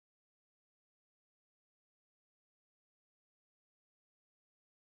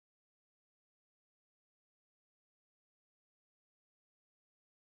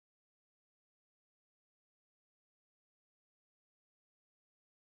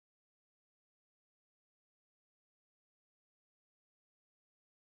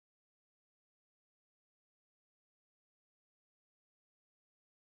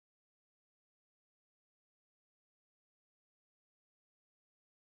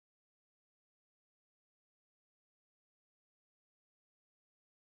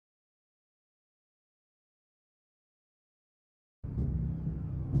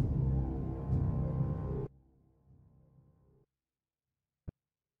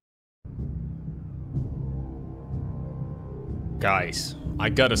Guys, I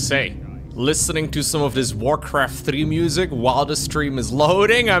gotta say, listening to some of this Warcraft 3 music while the stream is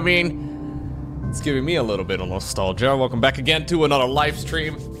loading, I mean, it's giving me a little bit of nostalgia. Welcome back again to another live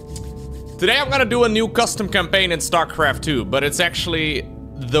stream. Today I'm gonna do a new custom campaign in StarCraft 2, but it's actually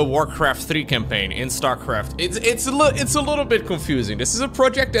the Warcraft 3 campaign in StarCraft. It's a little bit confusing. This is a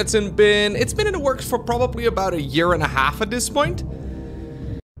project that's been in the works for probably about a year and a half at this point.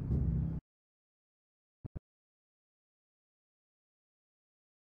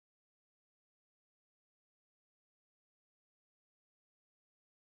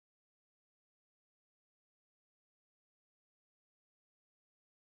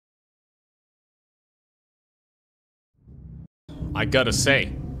 I gotta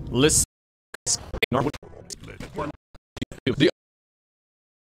say, listen. The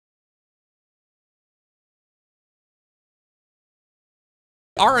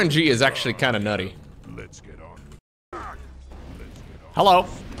RNG is actually kind of nutty. Hello,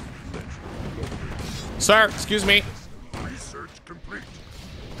 sir. Excuse me.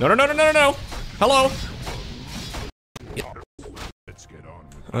 No. Hello.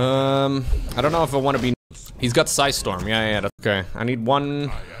 I don't know if I want to be. He's got Psy Storm. Yeah, that's okay. I need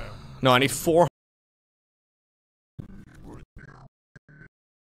one. No, I need 4.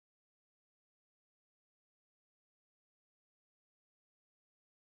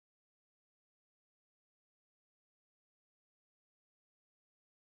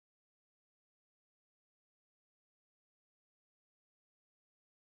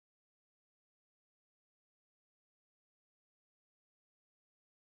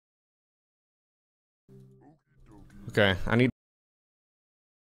 Okay, I need.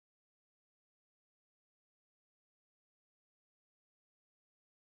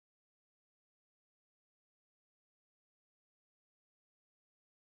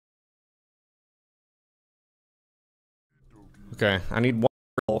 Okay, I need one.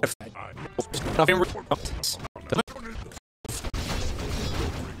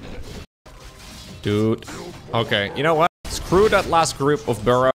 Dude. Okay, you know what? Screw that last group of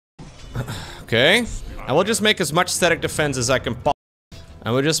burrow. Okay. I will just make as much static defense as I can pop.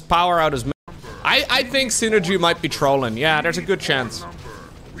 And we'll just power out as much. I think Synergy might be trolling. Yeah, there's a good chance.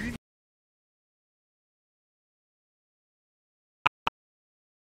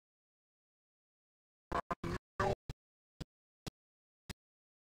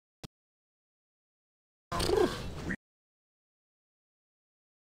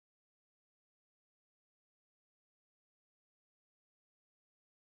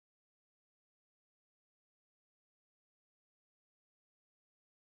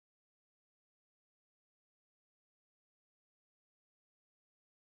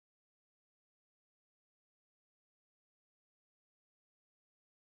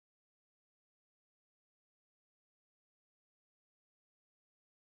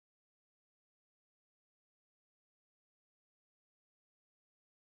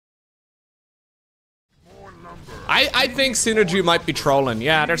 I think Synergy might be trolling.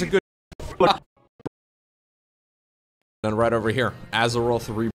 Yeah, there's a good. And right over here, Azeroth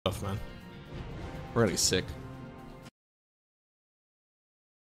Reborn, man. Really sick.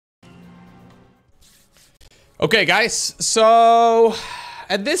 Okay, guys. So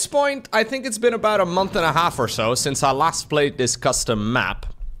at this point, I think it's been about a month and a half or so since I last played this custom map.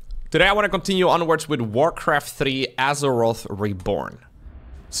 Today, I want to continue onwards with Warcraft 3 Azeroth Reborn.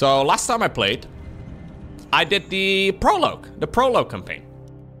 So last time I played, I did the prologue campaign.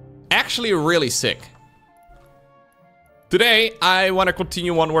 Actually really sick. Today, I want to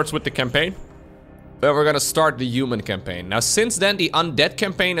continue onwards with the campaign. Then we're gonna start the human campaign. Now, since then, the undead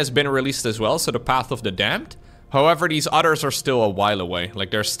campaign has been released as well, so the Path of the Damned. However, these others are still a while away.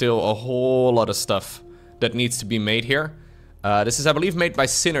 Like, there's still a whole lot of stuff that needs to be made here. This is, I believe, made by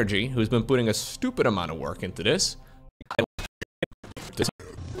Synergy, who's been putting a stupid amount of work into this.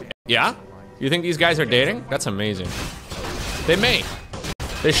 Yeah? You think these guys are dating? That's amazing. They may.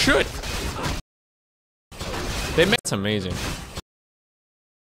 They should. They may. That's amazing.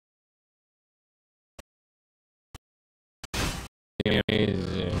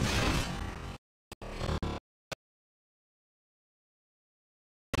 Amazing.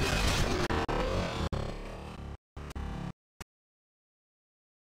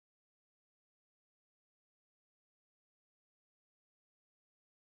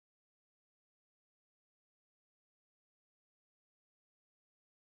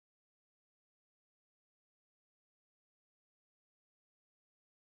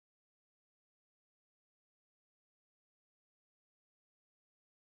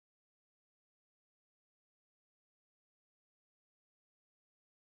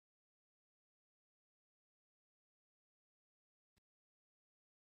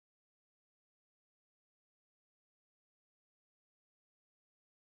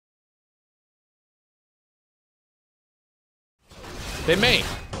 They may.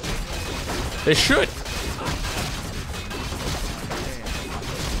 They should.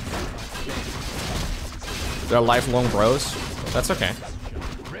 They're lifelong bros. That's okay.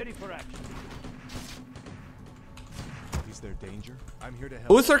 Ready for action. Is there danger? I'm here to help.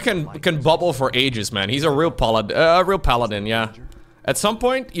 Uther can bubble for ages, man. He's a real paladin, yeah. At some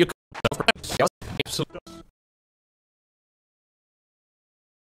point, you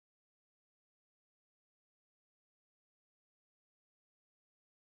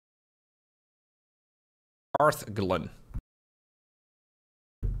Arthglin.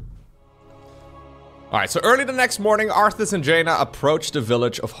 Alright, so early the next morning, Arthas and Jaina approached the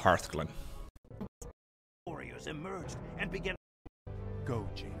village of Hearthglin. Warriors emerged and began. Go,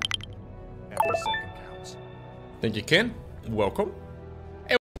 Jaina. Every second counts. Thank you, Kin. Welcome.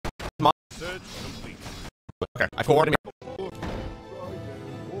 Hey, Search complete. okay, I coordinate.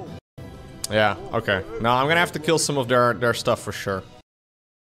 Yeah, okay. No, I'm gonna have to kill some of their stuff for sure.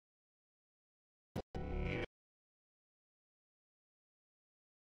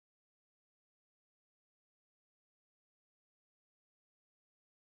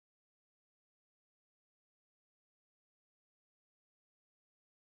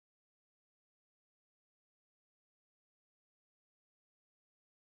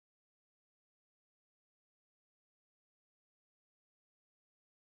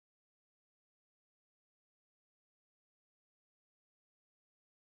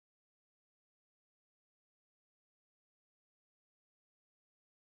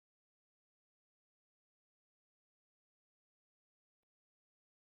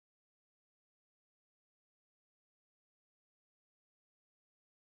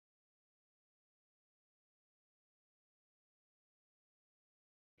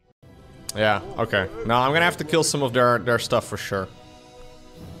 Yeah, okay. No, I'm gonna have to kill some of their stuff for sure.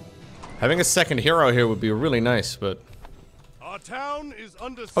 Having a second hero here would be really nice, but... Our town is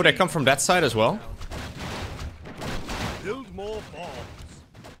under siege. Oh, they come from that side as well? Build more bombs.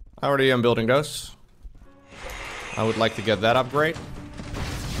 I already am building those. I would like to get that upgrade.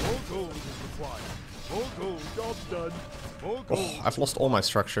 More gold is required. More gold, job done. More gold. Oh, I've lost all my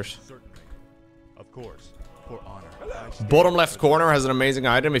structures. Certainly. Of course. For honor. Bottom left corner has an amazing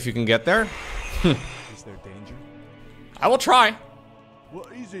item if you can get there. Is there danger? I will try.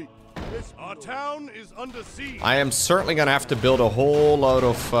 What is it? Yes, our town is under siege. I am certainly gonna have to build a whole load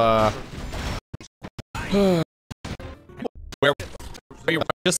of where you're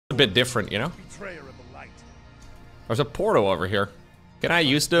just a bit different, you know? Betrayer of the light. There's a portal over here. Can I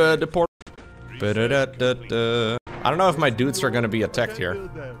use the portal? Ba-da-da-da-da. I don't know if my dudes are gonna be attacked here.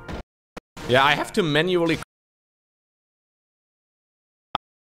 Yeah, I have to manually.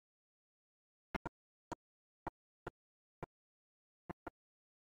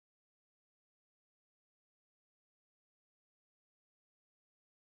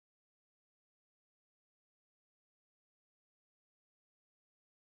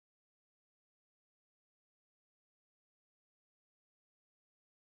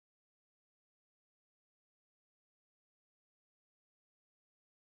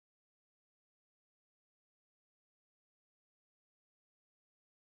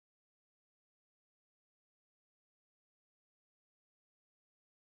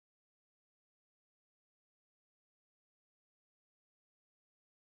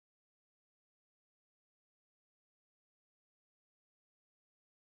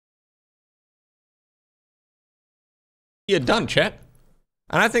 You're done, chat.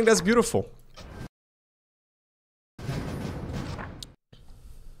 And I think that's beautiful.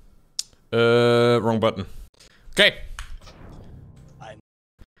 Wrong button. Okay.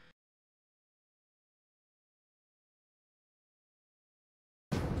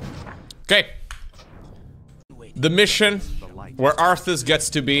 Okay. The mission where Arthas gets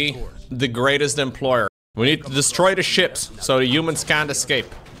to be the greatest employer. We need to destroy the ships so the humans can't escape.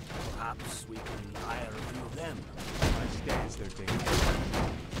 Perhaps we can hire a few of them.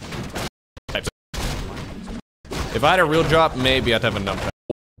 If I had a real job, maybe I'd have a number.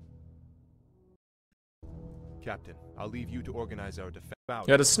 Captain, I'll leave you to organize our defense.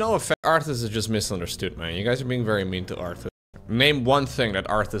 Yeah, the snow effect. Arthas is just misunderstood, man. You guys are being very mean to Arthas. Name one thing that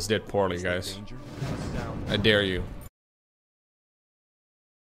Arthas did poorly, guys. I dare you.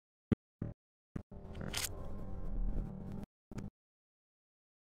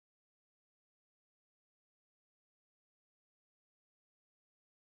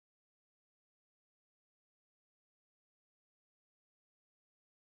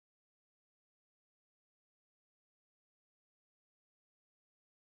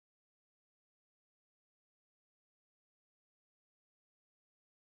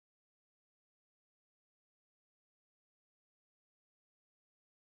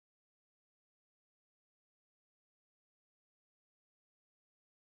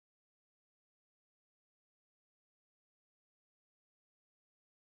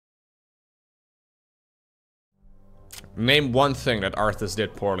 Name one thing that Arthas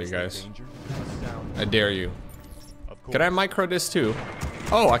did poorly, guys. I dare you. Can I micro this too?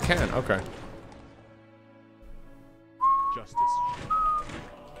 Oh, I can. Okay. Justice.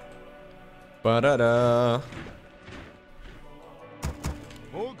 Ba-da-da.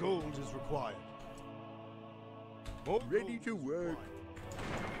 More gold is required. More ready to work.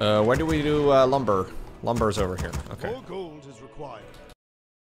 Where do we do lumber? Lumber's over here. Okay. More gold is required.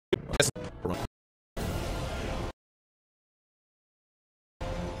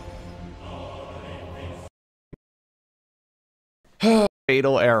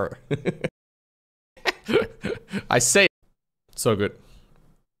 Fatal error. I say so good.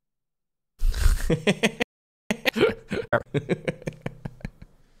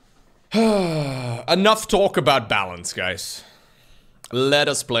 Enough talk about balance, guys. Let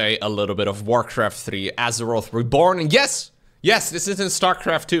us play a little bit of Warcraft 3 Azeroth Reborn. And yes, this is in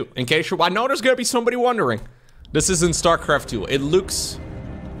StarCraft 2. In case I know there's gonna be somebody wondering. This is in StarCraft 2. It looks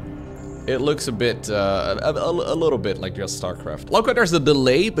a bit, a little bit like just StarCraft. Lowko, there's a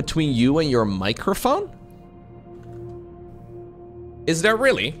delay between you and your microphone? Is there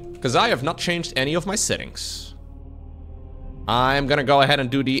really? Because I have not changed any of my settings. I'm gonna go ahead and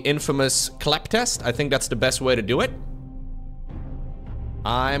do the infamous clap test. I think that's the best way to do it.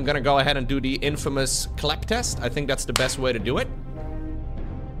 I'm gonna go ahead and do the infamous clap test. I think that's the best way to do it.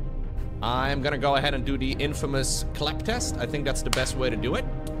 I'm gonna go ahead and do the infamous clap test. I think that's the best way to do it.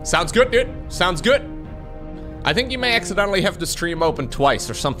 Sounds good, dude. Sounds good. I think you may accidentally have the stream open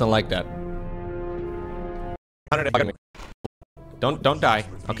twice or something like that. Don't die.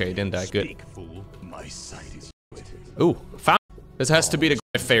 Okay, you didn't die. Good. Ooh, found. This has to be the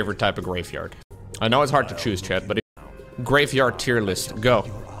favorite type of graveyard. I know it's hard to choose, Chad, but graveyard tier list. Go.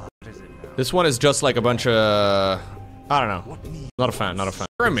 This one is just like a bunch of... I don't know. Not a fan, not a fan.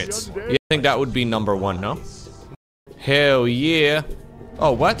 Pyramids. You think that would be number one, no? Hell yeah.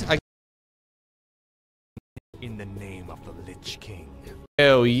 Oh, what? In the name of the Lich King.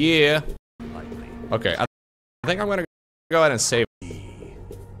 Hell yeah. Okay, I think I'm gonna go ahead and save.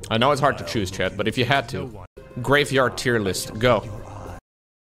 I know it's hard to choose, Chad, but if you had to. Graveyard tier list. Go.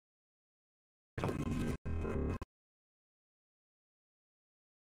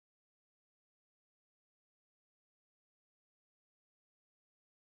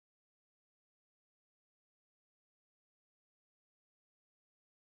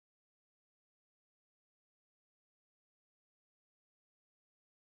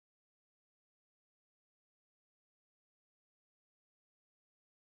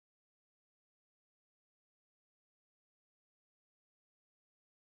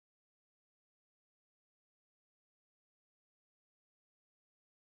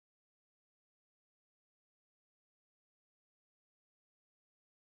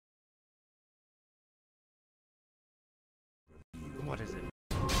 What is it?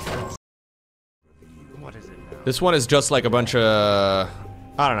 What is it now? This one is just like a bunch of...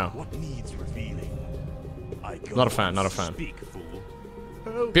 I don't know. What needs revealing? Not a fan, not a fan. Speak, fool.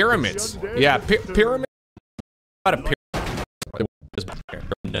 Pyramids. Yeah, pyramid. Not a pyramid.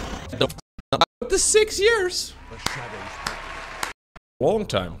 The 6 years. Long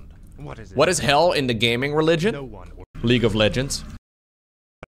time. What is it? What is hell in the gaming religion? No one or League of Legends.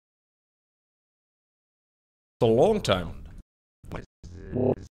 It's a long time.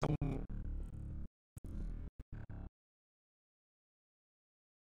 what is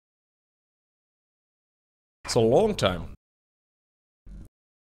It's a long time.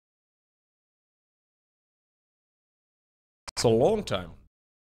 It's a long time.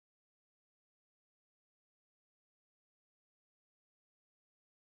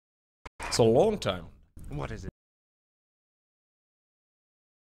 It's a long time. What is it?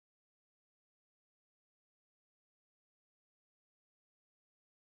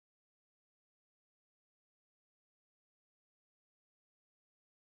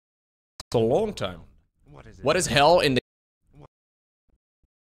 It's a long time. What is it? What is hell in the...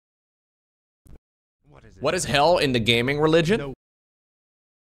 What is it? What is hell in the gaming religion? No.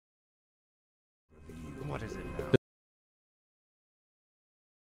 What is it now?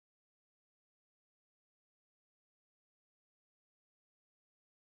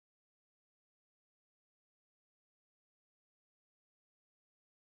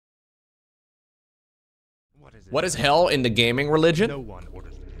 What is hell in the gaming religion? No one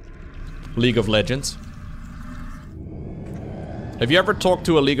orders it. League of Legends. Have you ever talked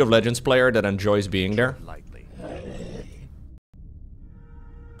to a League of Legends player that enjoys being there? Lightly.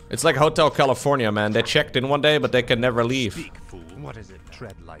 It's like Hotel California, man. They checked in one day, but they can never leave. Speak, fool. What is it?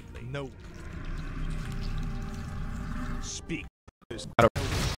 Tread lightly. No. Speak.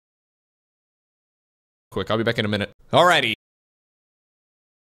 Quick, I'll be back in a minute. Alrighty.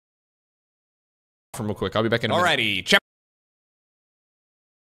 From real quick, I'll be back in a minute. Alrighty.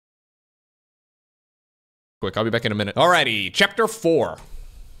 Quick, I'll be back in a minute. Alrighty, chapter 4.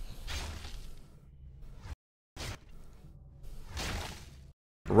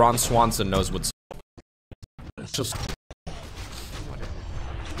 Ron Swanson knows what's just.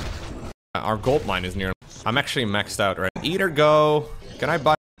 Our gold mine is near. I'm actually maxed out, right? Either go. Can I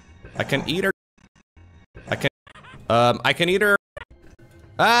buy? I can either. I can either.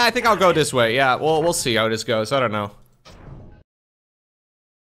 I think I'll go this way. Yeah, well, we'll see how this goes. I don't know.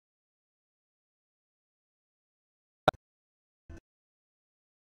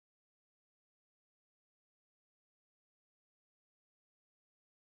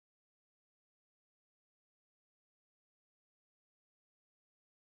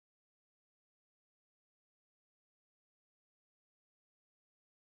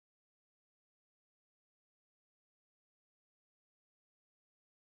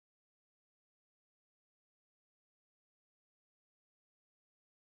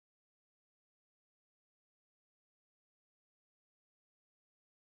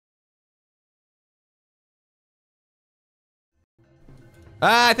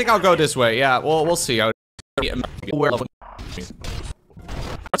 I think I'll go this way. Yeah, well, we'll see how. I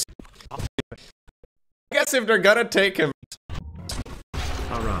guess if they're gonna take him.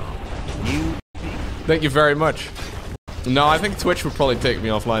 Thank you very much. No, I think Twitch would probably take me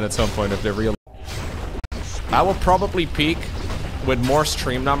offline at some point if they're real. I will probably peak with more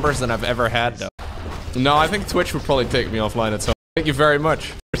stream numbers than I've ever had, though. No, I think Twitch would probably take me offline at some point. Thank you very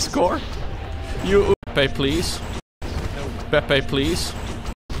much. Score? You Pepe, please. Pepe, please.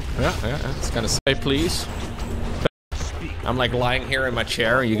 Yeah, it's kind of say please. I'm like lying here in my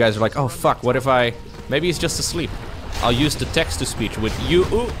chair and you guys are like, oh fuck, what if I... Maybe he's just asleep. I'll use the text-to-speech with you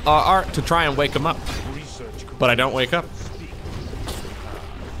to try and wake him up. But I don't wake up.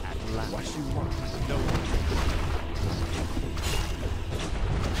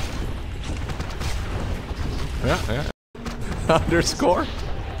 Yeah. Underscore?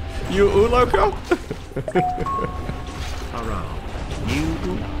 You Lowko? You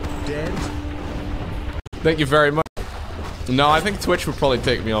dead? Thank you very much. No, I think Twitch would probably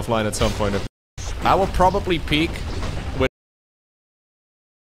take me offline at some point. I will probably peak with...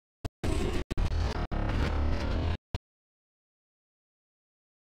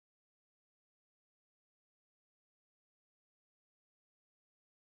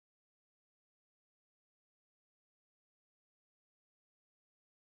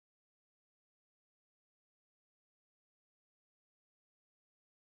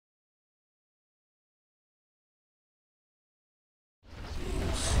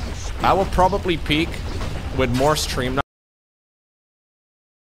 I will probably peak with more stream numbers.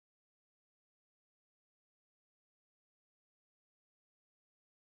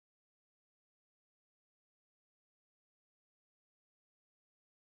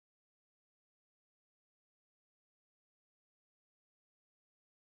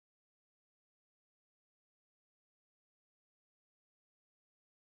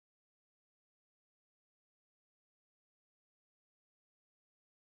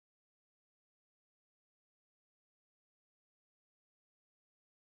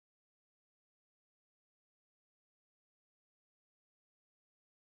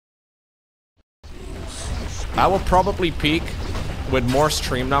 I will probably peak with more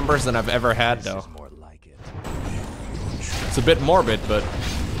stream numbers than I've ever had, though. It's a bit morbid, but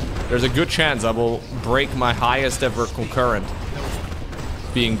there's a good chance I will break my highest ever concurrent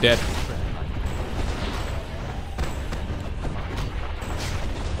being dead.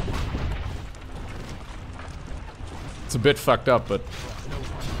 It's a bit fucked up, but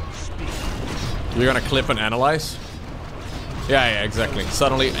you're gonna clip and analyze? Yeah, exactly.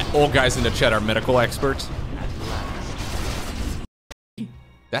 Suddenly, all guys in the chat are medical experts.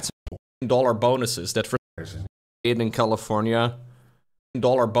 That's $1 bonuses that for in California,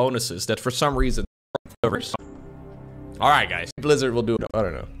 $1 bonuses that for some reason. All right, guys. Blizzard will do it. I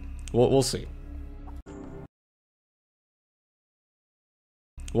don't know. We'll see.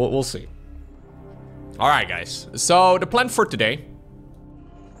 We'll see. All right, guys. So the plan for today.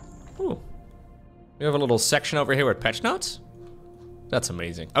 Ooh. We have a little section over here with patch notes. That's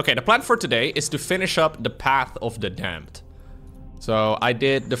amazing. Okay, the plan for today is to finish up the Path of the Damned. So I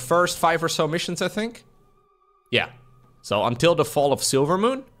did the first 5 or so missions, I think. Yeah. So until the Fall of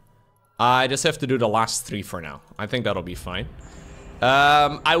Silvermoon, I just have to do the last 3 for now. I think that'll be fine.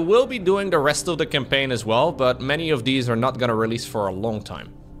 I will be doing the rest of the campaign as well, but many of these are not gonna release for a long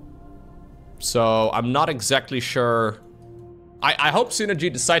time. So I'm not exactly sure I hope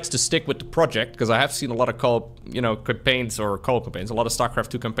Synergy decides to stick with the project, because I have seen a lot of co-op, you know, campaigns, or co-op campaigns, a lot of StarCraft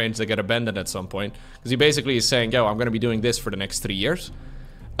 2 campaigns that get abandoned at some point. Because he basically is saying, yo, I'm gonna be doing this for the next 3 years.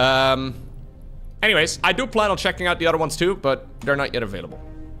 Anyways, I do plan on checking out the other ones too, but they're not yet available.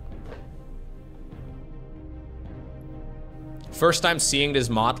 First time seeing this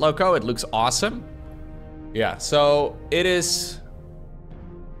mod, Lowko, it looks awesome. Yeah, so it is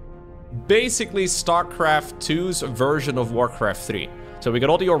basically StarCraft 2's version of Warcraft 3. So we got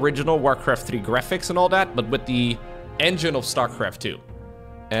all the original Warcraft 3 graphics and all that, but with the engine of StarCraft 2.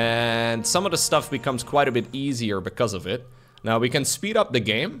 And some of the stuff becomes quite a bit easier because of it. Now we can speed up the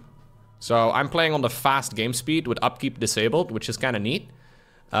game. So I'm playing on the fast game speed with upkeep disabled, which is kind of neat.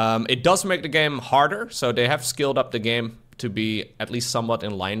 It does make the game harder, so they have scaled up the game to be at least somewhat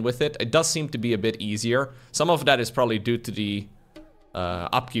in line with it. It does seem to be a bit easier. Some of that is probably due to the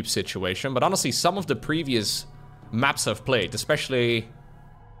upkeep situation, but honestly, some of the previous maps I've played, especially...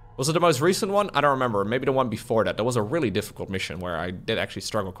 Was it the most recent one? I don't remember. Maybe the one before that. That was a really difficult mission where I did actually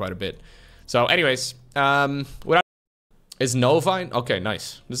struggle quite a bit. So anyways, is Nova in? Okay,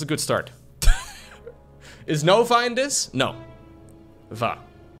 nice. This is a good start. Is Nova in this? No. Va.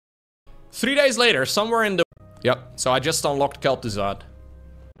 3 days later, somewhere in the... Yep, so I just unlocked Kel'Thuzad.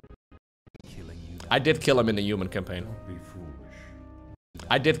 I did kill him in the human campaign.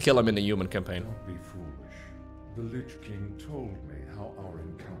 I did kill him in the human campaign. Don't be foolish. The Lich King told me how our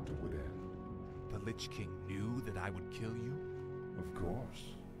encounter would end. The Lich King knew that I would kill you? Of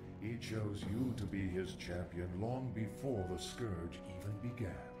course. He chose you to be his champion long before the Scourge even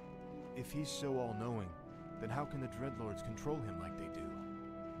began. If he's so all-knowing, then how can the Dreadlords control him like they do?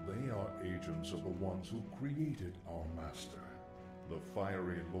 They are agents of the ones who created our master, the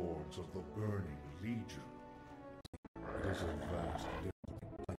fiery lords of the Burning Legion. It is a vast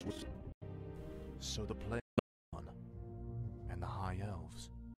difference. So the plague and the High Elves.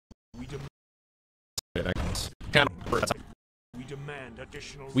 We demand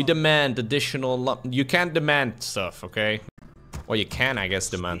additional. We demand additional. You can't demand stuff, okay? Well, you can, I guess,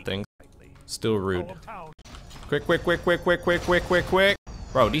 demand things. Still rude. Quick, quick, quick, quick, quick, quick, quick, quick, quick.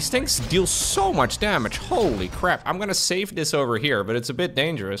 Bro, these things deal so much damage. Holy crap. I'm gonna save this over here, but it's a bit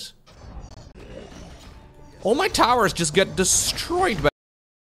dangerous. All my towers just get destroyed by...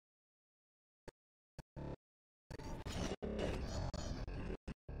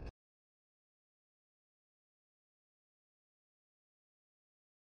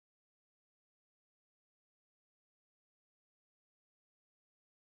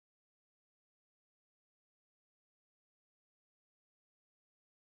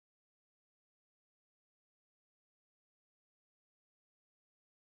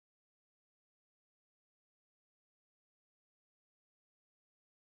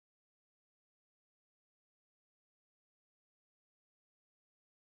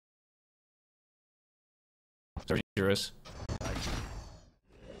 dangerous.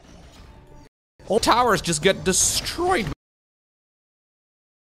 All towers just get destroyed.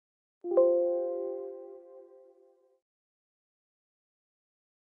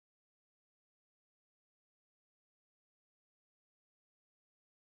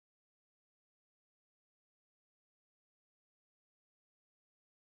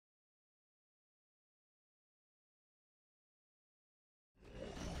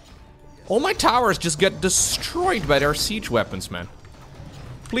 All my towers just get destroyed by their siege weapons, man.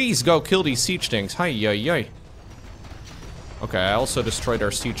 Please go kill these siege things. Hi, yi, yi. Okay, I also destroyed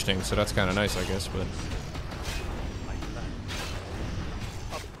their siege things, so that's kind of nice, I guess, but...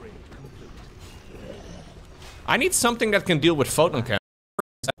 I need something that can deal with photon cannons.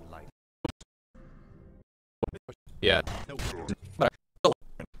 Yeah.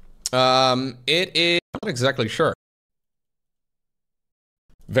 It is... I'm not exactly sure.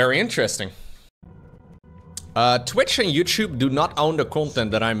 Very interesting. Twitch and YouTube do not own the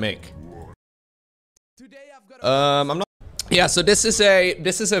content that I make. I'm not... Yeah, so this is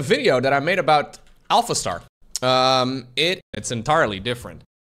a video that I made about AlphaStar. It's entirely different.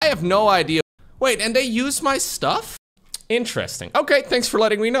 I have no idea. Wait, and they use my stuff? Interesting. Okay, thanks for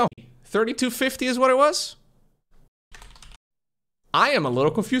letting me know. 3250 is what it was? I am a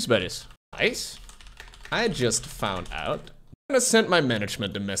little confused by this. Nice. I just found out. I'm gonna send my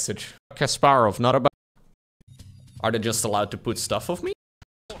management a message. Kasparov, not about... Are they just allowed to put stuff of me?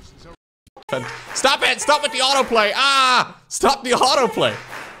 Stop it! Stop with the autoplay! Ah! Stop the autoplay!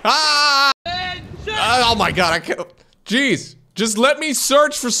 Ah! Oh my god, I can't... Jeez! Just let me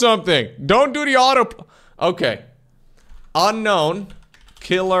search for something! Don't do the autoplay... Okay. Unknown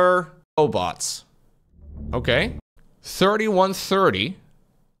killer robots. Okay. 3130.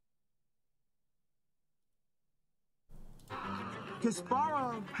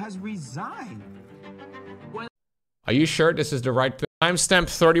 Kasparov has resigned. Are you sure this is the right timestamp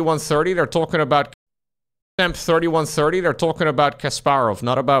 3130? They're talking about timestamp 3130. They're talking about Kasparov,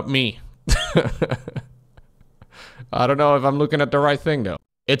 not about me. I don't know if I'm looking at the right thing though.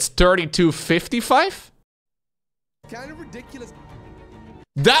 It's 3255? Kind of ridiculous.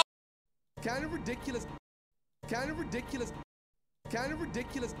 That Kind of ridiculous. Kind of ridiculous. Kind of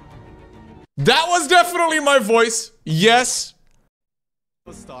ridiculous. That was definitely my voice. Yes.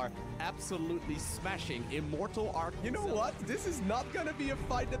 Star absolutely smashing Immortal Arc. You know what? This is not gonna be a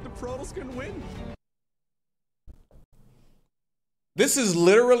fight that the Protoss can win. This is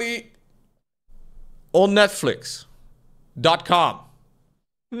literally on Netflix.com.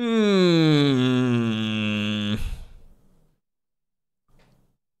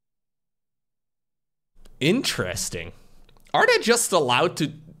 Interesting. Are they just allowed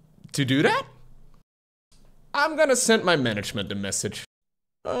to do that? I'm gonna send my management a message.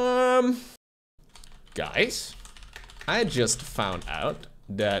 Guys, I just found out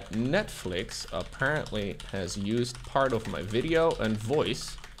that Netflix apparently has used part of my video and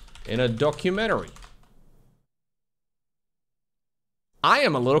voice in a documentary. I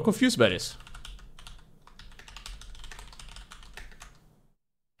am a little confused by this.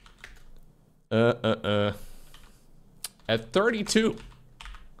 At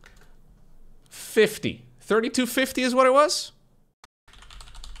 3250. 3250 is what it was?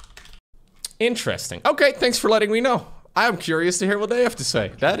 Interesting. Okay, thanks for letting me know. I'm curious to hear what they have to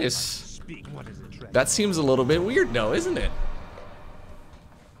say. That seems a little bit weird though, isn't it?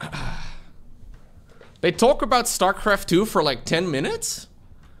 They talk about StarCraft 2 for like 10 minutes?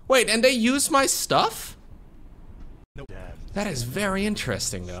 Wait, and they use my stuff? That is very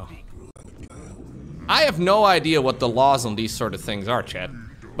interesting though. I have no idea what the laws on these sort of things are, chat.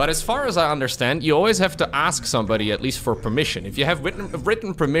 But as far as I understand, you always have to ask somebody at least for permission. If you have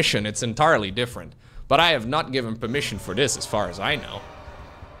written permission, it's entirely different. But I have not given permission for this as far as I know.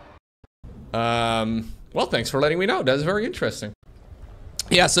 Well, thanks for letting me know. That's very interesting.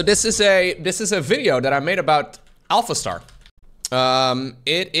 Yeah, so this is a video that I made about AlphaStar.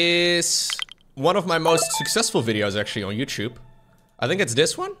 It is one of my most successful videos actually on YouTube. I think it's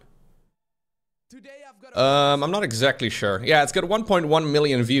this one. I'm not exactly sure. Yeah, it's got 1.1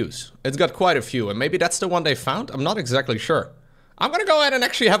 million views. It's got quite a few, and maybe that's the one they found. I'm not exactly sure. I'm gonna go ahead and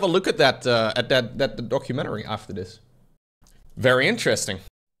actually have a look at that documentary after this. Very interesting.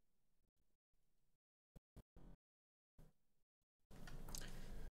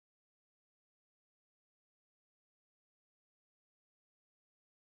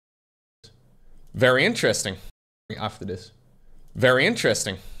 Very interesting. After this. Very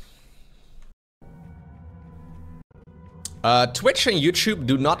interesting. Twitch and YouTube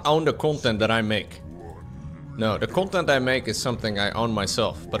do not own the content that I make. No, the content I make is something I own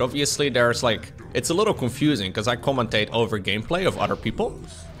myself. But obviously there's like, it's a little confusing because I commentate over gameplay of other people.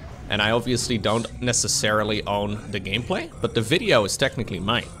 And I obviously don't necessarily own the gameplay, but the video is technically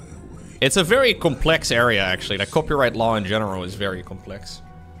mine. It's a very complex area actually. The copyright law in general is very complex.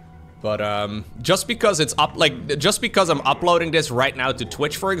 But just because it's just because I'm uploading this right now to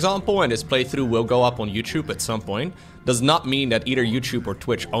Twitch, for example, and this playthrough will go up on YouTube at some point, does not mean that either YouTube or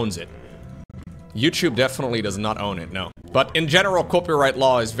Twitch owns it. YouTube definitely does not own it, no. But in general, copyright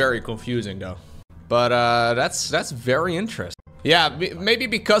law is very confusing, though. But that's very interesting. Yeah, maybe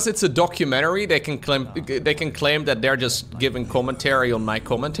because it's a documentary, they can claim that they're just giving commentary on my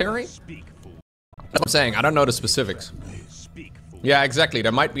commentary. That's what I'm saying. I don't know the specifics. Yeah, exactly.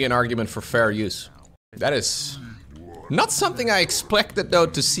 There might be an argument for fair use. That is not something I expected, though,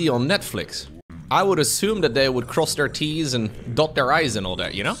 to see on Netflix. I would assume that they would cross their T's and dot their I's and all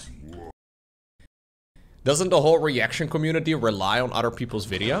that, you know? Doesn't the whole reaction community rely on other people's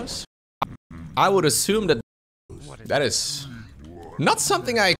videos? I would assume that that is not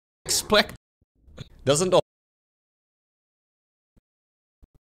something I expect. Doesn't the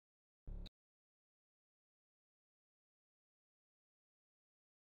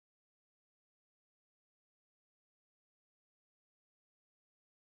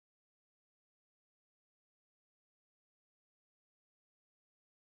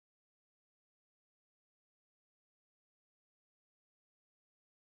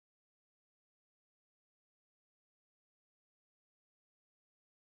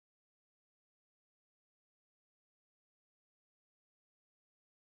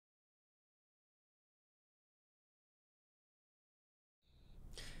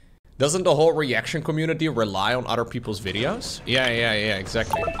Doesn't the whole reaction community rely on other people's videos? Yeah,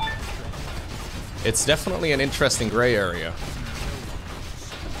 exactly. It's definitely an interesting gray area.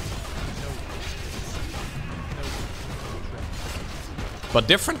 But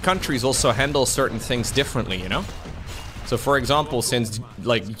different countries also handle certain things differently, you know? So for example, since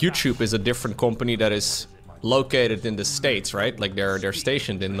like YouTube is a different company that is located in the States, right? Like they're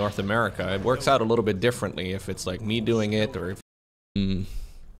stationed in North America. It works out a little bit differently if it's like me doing it or if...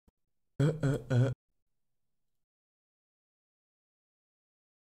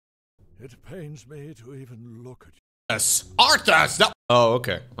 It pains me to even look at you. Yes, Arthas! That oh,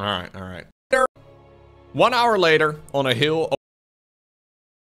 okay. Alright, alright. 1 hour later, on a hill...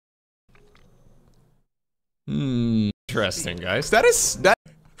 Interesting, guys.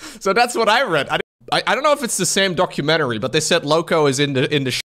 So that's what I read. I don't know if it's the same documentary, but they said Lowko is in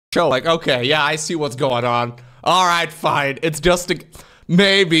the show. Like, okay, yeah, I see what's going on. All right, fine. It's just a...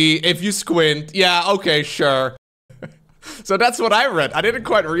 Maybe, if you squint. Yeah, okay, sure. So that's what I read. I didn't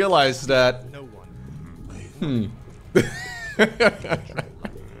quite realize that... No one.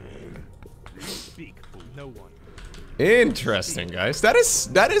 Speak, no one. Interesting, guys. That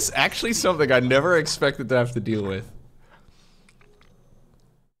is actually something I never expected to have to deal with.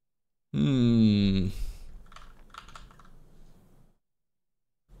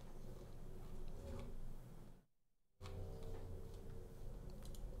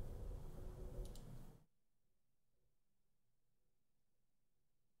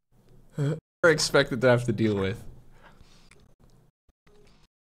 Never expected to have to deal with.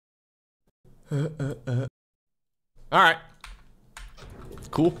 Alright.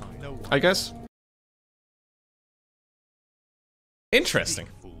 Cool, I guess. Interesting.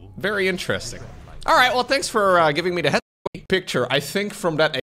 Very interesting. Alright, well thanks for giving me the head picture. I think from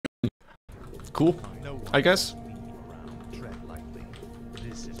that... Cool, I guess.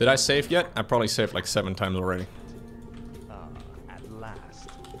 Did I save yet? I probably saved like 7 times already. At last,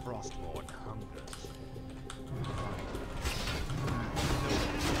 Frostborn hungers.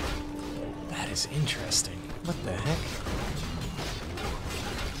 That is interesting. What the heck?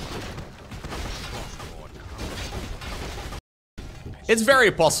 It's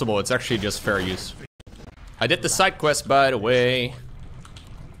very possible. It's actually just fair use. I did the side quest, by the way.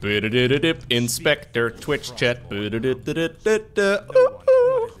 Inspector, Twitch chat.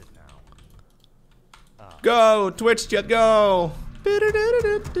 Go, Twitch chat, go.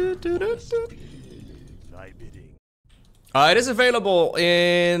 It is available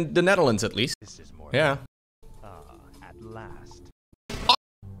in the Netherlands, at least. Yeah. At last.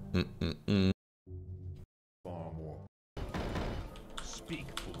 Far more. Speak,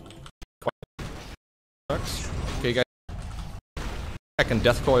 fool. Okay, guys. I can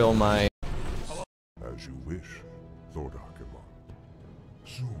death coil my... As you wish, Lord Archimon.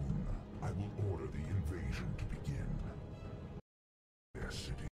 Soon, I will order the invasion to begin. Their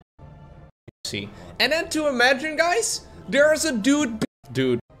city. See. And then to imagine, guys, there's a dude...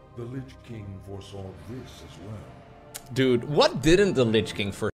 Dude. The Lich King foresaw this as well. Dude, what didn't the Lich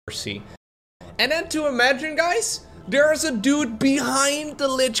King foresee? And then to imagine, guys, there's a dude behind the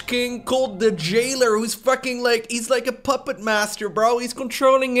Lich King called the Jailer who's fucking like, he's like a puppet master, bro. He's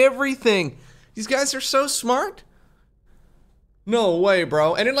controlling everything. These guys are so smart. No way,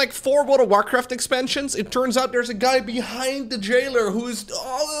 bro. And in like 4 World of Warcraft expansions, it turns out there's a guy behind the Jailer who's,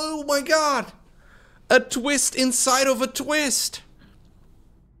 oh my god, a twist inside of a twist.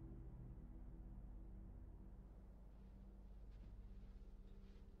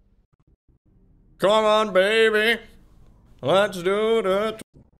 Come on, baby. Let's do it.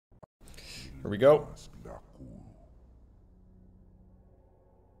 Here we go.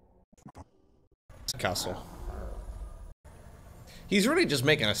 Castle. He's really just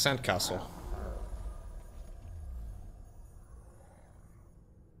making a sandcastle.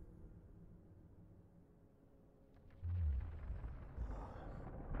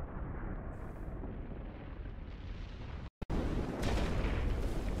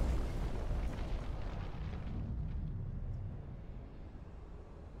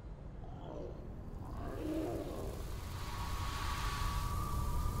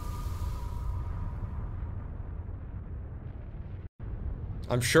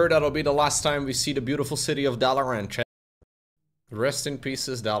 I'm sure that'll be the last time we see the beautiful city of Dalaran, chat. Rest in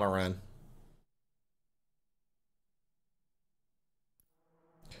pieces, Dalaran.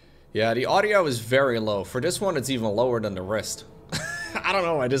 Yeah, the audio is very low. For this one, it's even lower than the rest. I don't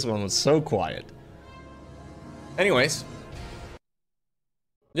know why this one was so quiet. Anyways.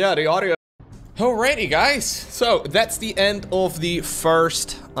 Yeah, the audio... Alrighty, guys. So, that's the end of the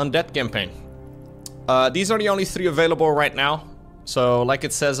first Undead campaign. These are the only 3 available right now. So, like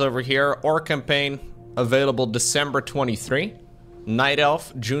it says over here, Orc campaign available December 23, Night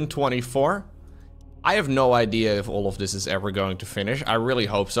Elf June 24. I have no idea if all of this is ever going to finish. I really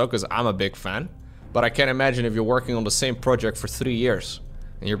hope so, because I'm a big fan. but I can't imagine if you're working on the same project for 3 years.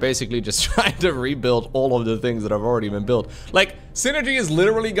 And you're basically just trying to rebuild all of the things that have already been built. Like, Synergy is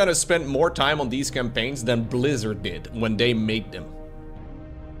literally gonna spend more time on these campaigns than Blizzard did when they made them.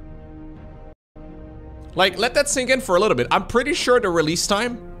 Like, let that sink in for a little bit. I'm pretty sure the release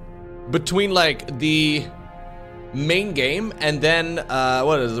time between, like, the main game and then,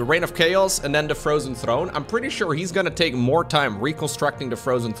 what is it, the Reign of Chaos and then the Frozen Throne, I'm pretty sure he's gonna take more time reconstructing the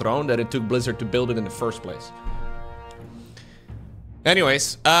Frozen Throne than it took Blizzard to build it in the first place.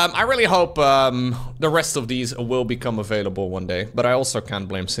 Anyways, I really hope the rest of these will become available one day, but I also can't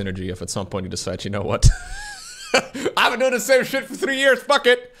blame Synergy if at some point he decides, you know what, I've been doing the same shit for 3 years, fuck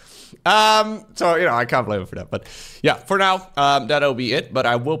it. So, you know, I can't blame him for that, but yeah, for now, that'll be it, but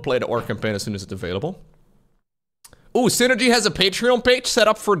I will play the Orc campaign as soon as it's available. Ooh, Synergy has a Patreon page set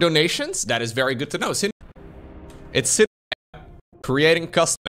up for donations. That is very good to know. It's creating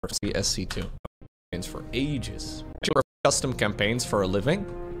custom SC2 campaigns for ages. Custom campaigns for a living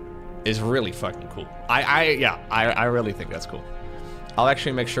is really fucking cool. I really think that's cool. I'll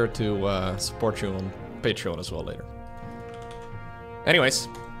actually make sure to support you on Patreon as well later. Anyways,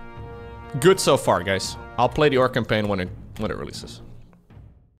 good so far, guys. I'll play the Orc campaign when it releases.